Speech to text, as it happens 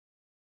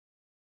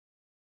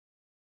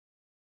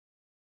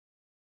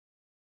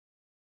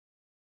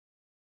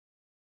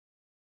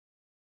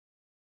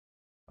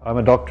I'm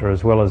a doctor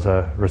as well as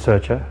a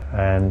researcher,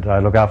 and I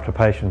look after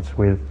patients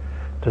with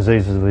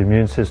diseases of the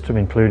immune system,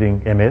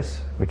 including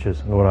MS, which is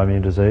an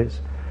autoimmune disease.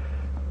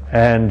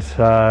 And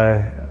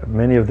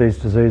many of these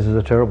diseases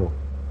are terrible.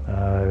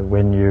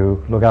 When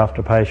you look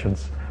after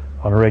patients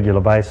on a regular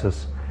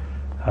basis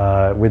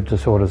with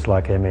disorders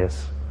like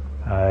MS,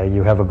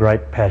 you have a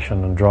great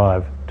passion and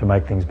drive to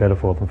make things better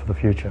for them for the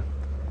future.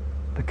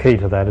 The key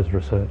to that is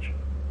research.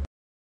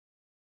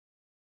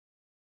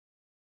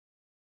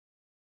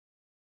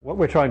 What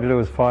we're trying to do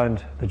is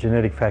find the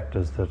genetic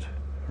factors that are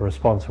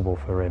responsible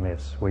for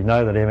MS. We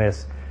know that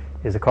MS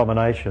is a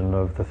combination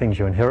of the things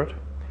you inherit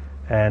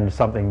and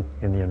something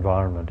in the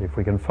environment. If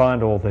we can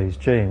find all these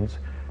genes,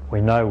 we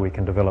know we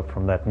can develop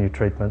from that new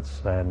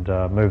treatments and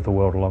move the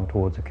world along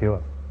towards a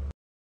cure.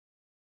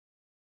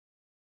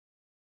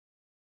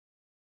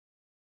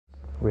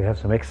 We have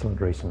some excellent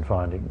recent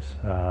findings.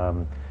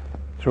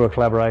 Through a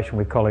collaboration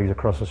with colleagues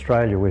across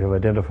Australia, we have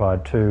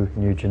identified 2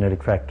 new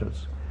genetic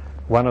factors.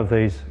 One of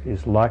these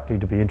is likely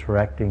to be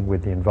interacting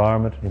with the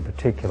environment, in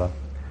particular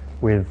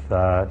with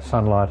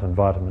sunlight and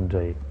vitamin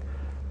D.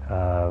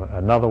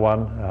 Another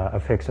one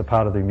affects a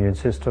part of the immune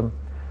system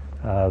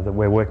that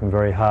we're working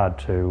very hard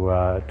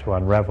to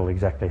unravel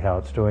exactly how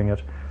it's doing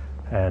it,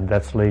 and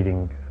that's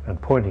leading and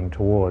pointing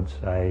towards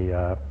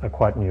a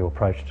quite new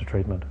approach to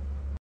treatment.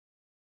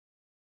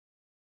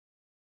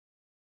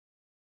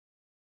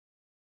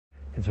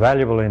 It's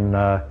valuable in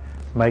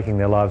making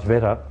their lives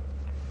better.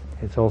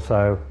 It's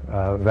also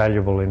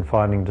valuable in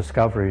finding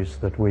discoveries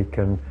that we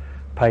can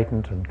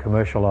patent and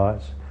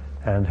commercialise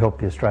and help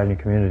the Australian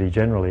community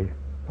generally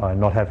by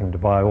not having to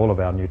buy all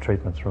of our new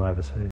treatments from overseas.